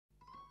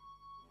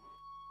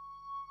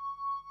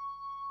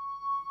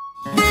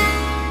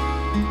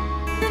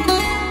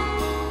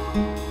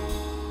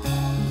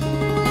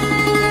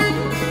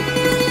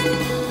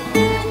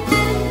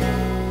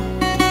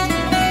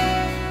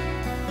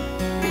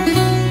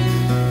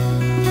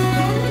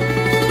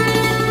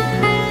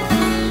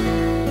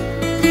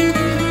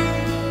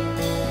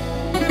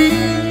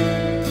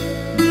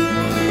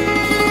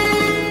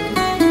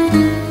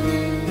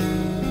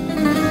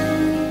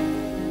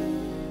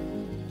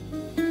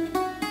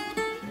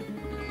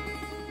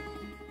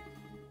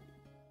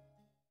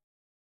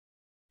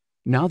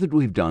Now that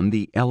we've done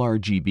the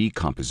HaLRGB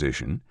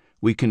composition,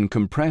 we can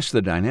compress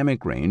the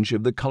dynamic range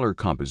of the color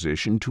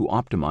composition to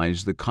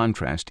optimize the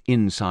contrast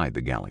inside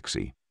the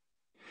galaxy.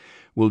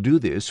 We'll do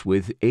this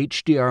with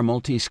HDR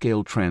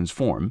Multiscale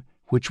Transform,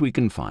 which we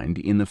can find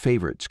in the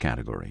Favorites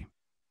category.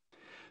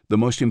 The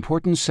most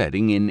important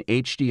setting in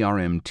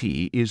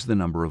HDRMT is the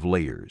number of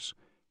layers.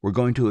 We're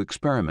going to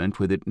experiment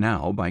with it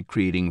now by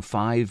creating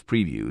 5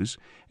 previews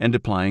and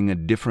applying a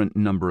different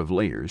number of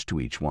layers to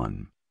each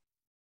one.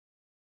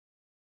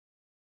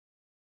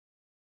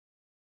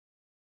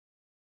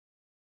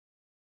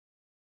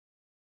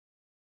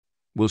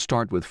 We'll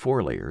start with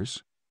 4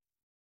 layers,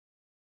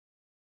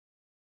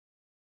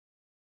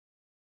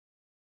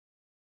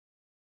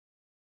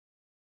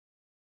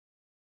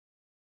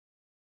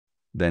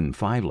 then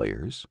 5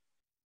 layers,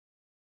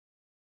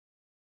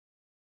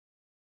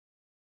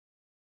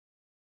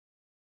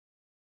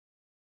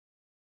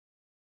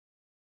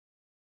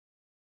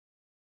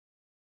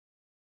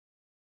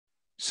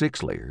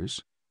 six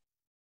layers,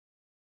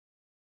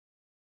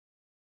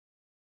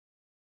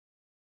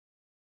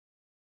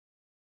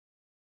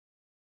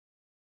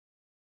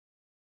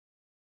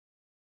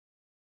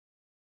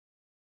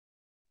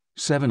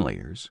 seven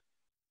layers,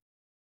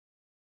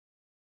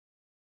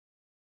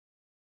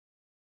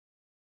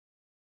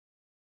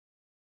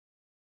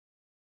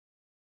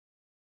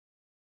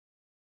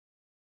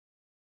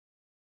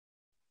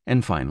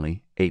 and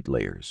finally 8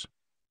 layers.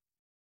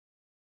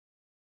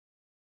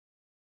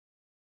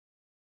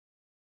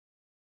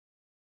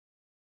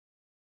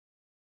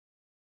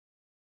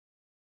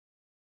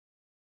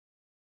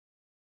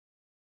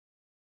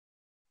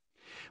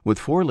 With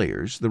 4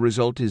 layers, the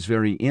result is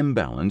very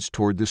imbalanced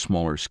toward the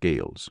smaller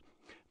scales.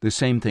 The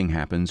same thing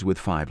happens with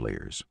 5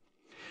 layers.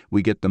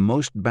 We get the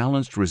most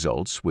balanced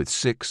results with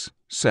 6,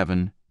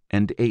 7,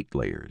 and 8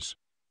 layers.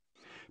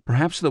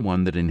 Perhaps the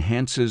one that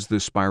enhances the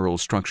spiral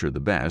structure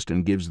the best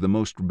and gives the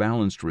most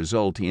balanced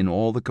result in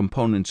all the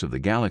components of the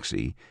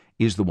galaxy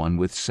is the one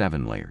with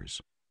 7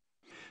 layers.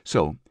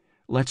 So,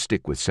 let's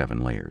stick with 7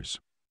 layers.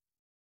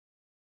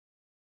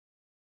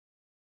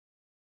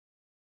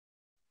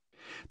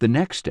 The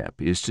next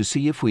step is to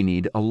see if we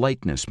need a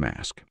lightness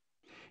mask.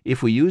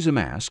 If we use a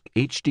mask,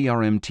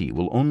 HDRMT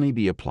will only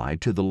be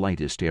applied to the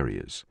lightest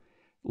areas.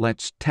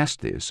 Let's test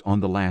this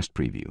on the last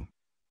preview.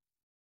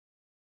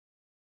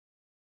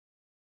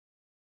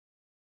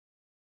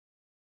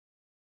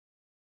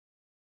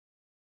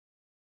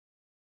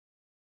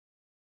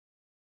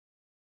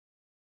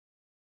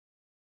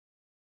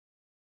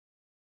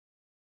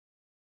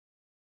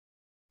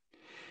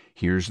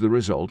 Here's the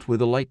result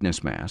with a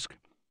lightness mask,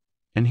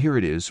 and here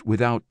it is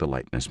without the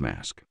lightness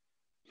mask.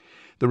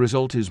 The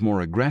result is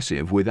more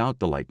aggressive without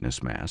the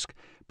lightness mask,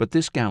 but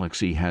this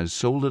galaxy has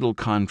so little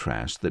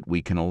contrast that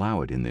we can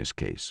allow it in this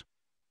case.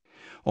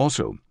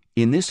 Also,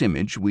 in this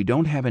image we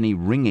don't have any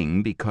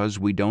ringing because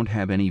we don't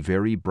have any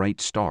very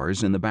bright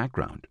stars in the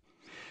background.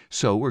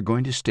 So we're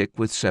going to stick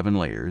with 7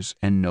 layers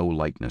and no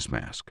lightness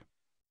mask.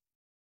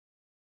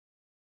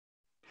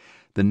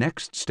 The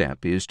next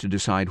step is to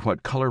decide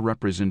what color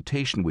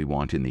representation we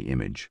want in the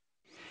image.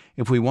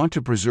 If we want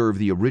to preserve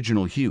the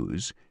original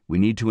hues, we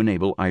need to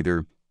enable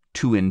either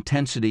To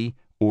Intensity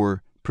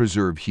or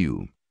Preserve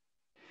Hue.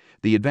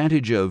 The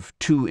advantage of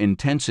To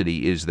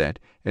Intensity is that,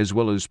 as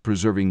well as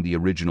preserving the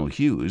original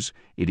hues,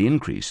 it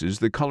increases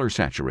the color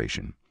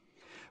saturation.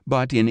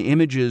 But in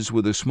images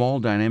with a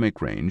small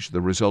dynamic range,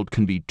 the result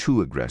can be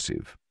too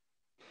aggressive.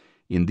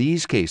 In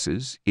these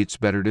cases, it's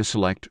better to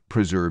select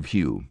Preserve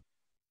Hue.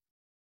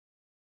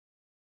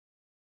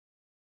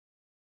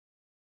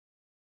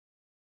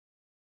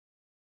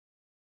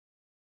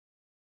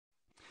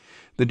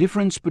 The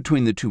difference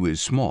between the two is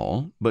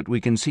small, but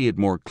we can see it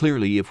more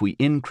clearly if we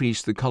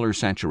increase the color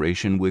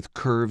saturation with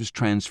Curves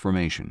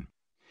Transformation.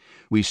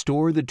 We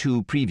store the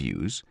 2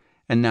 previews,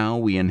 and now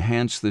we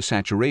enhance the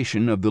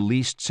saturation of the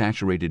least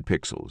saturated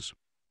pixels.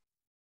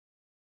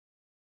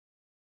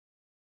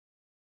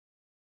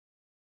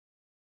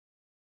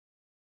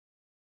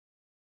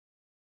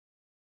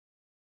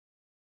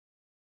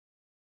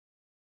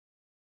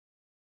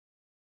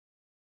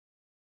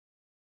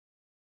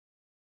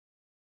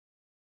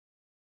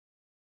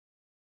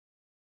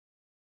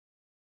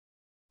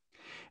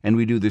 And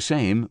we do the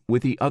same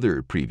with the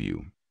other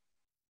preview.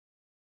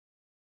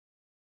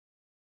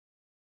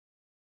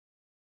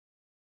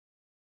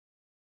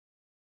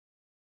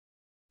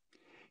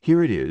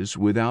 Here it is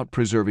without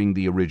preserving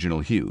the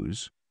original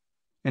hues,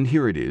 and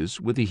here it is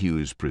with the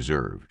hues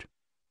preserved.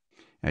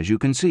 As you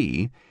can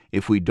see,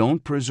 if we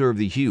don't preserve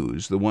the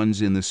hues, the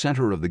ones in the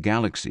center of the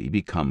galaxy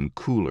become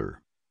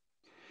cooler.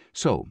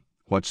 So,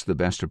 what's the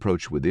best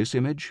approach with this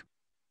image?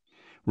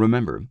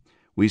 Remember,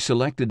 we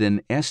selected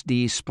an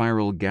SD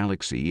spiral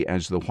galaxy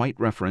as the white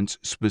reference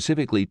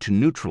specifically to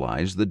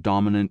neutralize the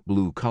dominant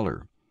blue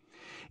color.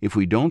 If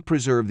we don't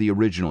preserve the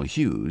original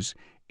hues,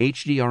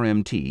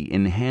 HDRMT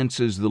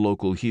enhances the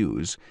local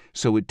hues,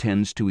 so it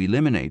tends to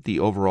eliminate the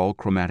overall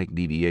chromatic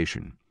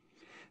deviation.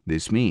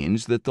 This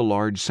means that the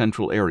large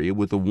central area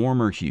with the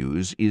warmer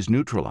hues is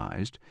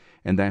neutralized,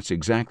 and that's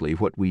exactly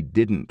what we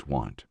didn't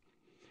want.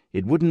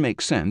 It wouldn't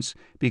make sense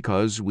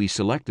because we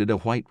selected a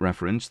white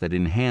reference that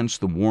enhanced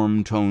the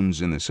warm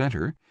tones in the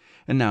center,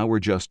 and now we're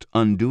just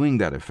undoing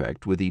that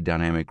effect with the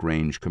dynamic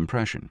range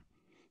compression.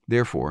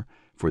 Therefore,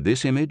 for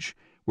this image,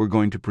 we're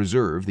going to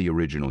preserve the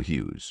original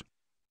hues.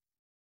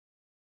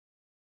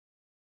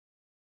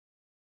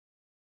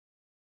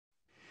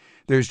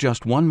 There's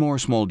just one more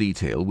small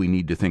detail we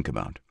need to think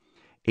about.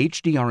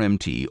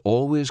 HDRMT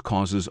always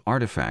causes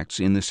artifacts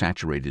in the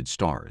saturated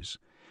stars.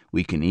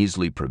 We can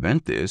easily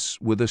prevent this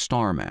with a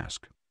star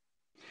mask.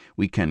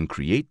 We can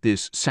create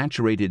this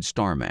saturated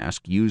star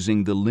mask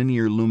using the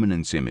linear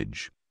luminance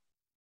image.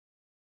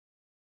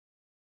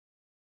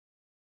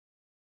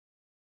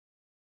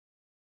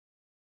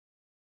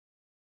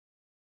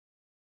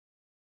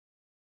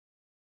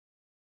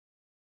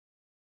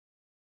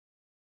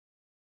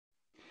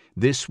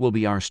 This will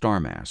be our star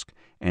mask,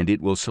 and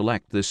it will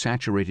select the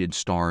saturated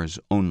stars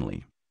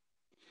only.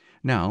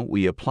 Now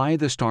we apply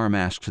the star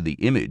mask to the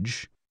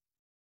image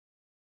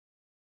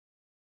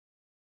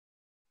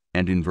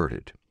and invert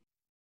it.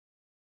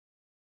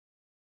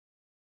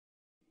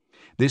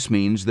 This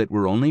means that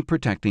we're only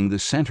protecting the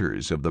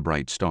centers of the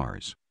bright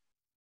stars.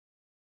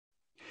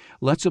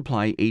 Let's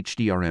apply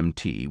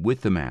HDRMT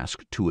with the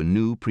mask to a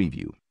new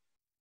preview.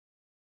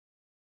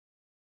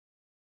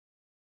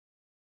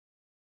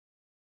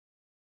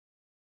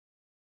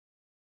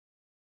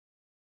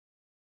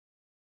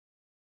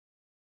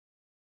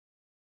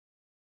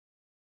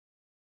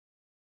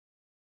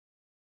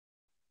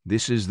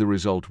 This is the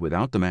result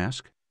without the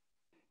mask,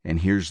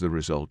 and here's the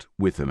result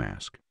with the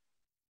mask.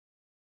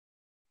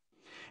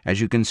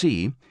 As you can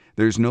see,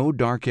 there's no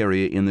dark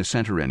area in the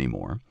center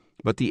anymore,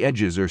 but the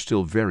edges are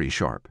still very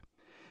sharp.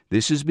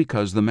 This is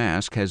because the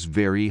mask has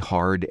very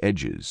hard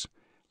edges.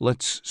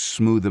 Let's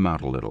smooth them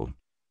out a little.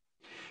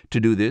 To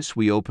do this,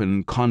 we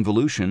open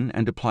Convolution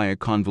and apply a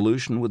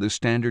convolution with a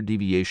standard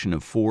deviation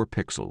of 4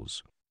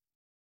 pixels.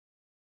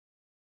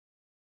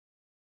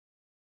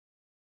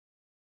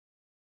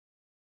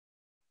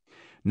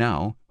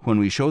 Now, when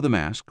we show the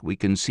mask, we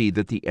can see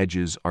that the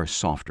edges are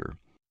softer.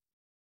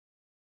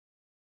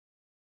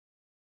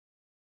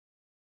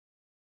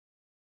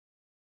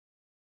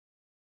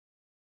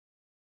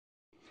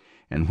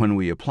 And when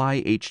we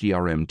apply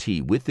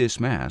HDRMT with this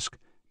mask,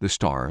 the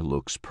star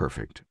looks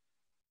perfect.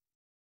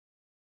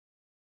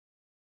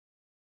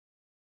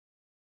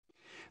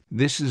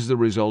 This is the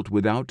result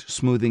without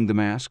smoothing the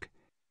mask,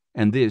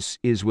 and this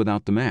is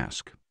without the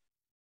mask.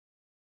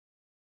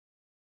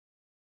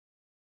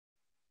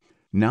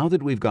 Now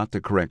that we've got the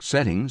correct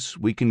settings,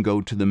 we can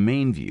go to the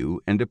main view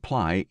and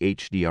apply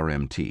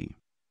HDRMT.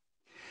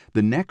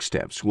 The next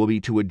steps will be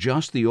to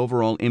adjust the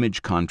overall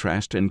image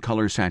contrast and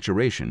color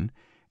saturation,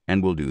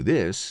 and we'll do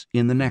this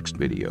in the next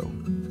video.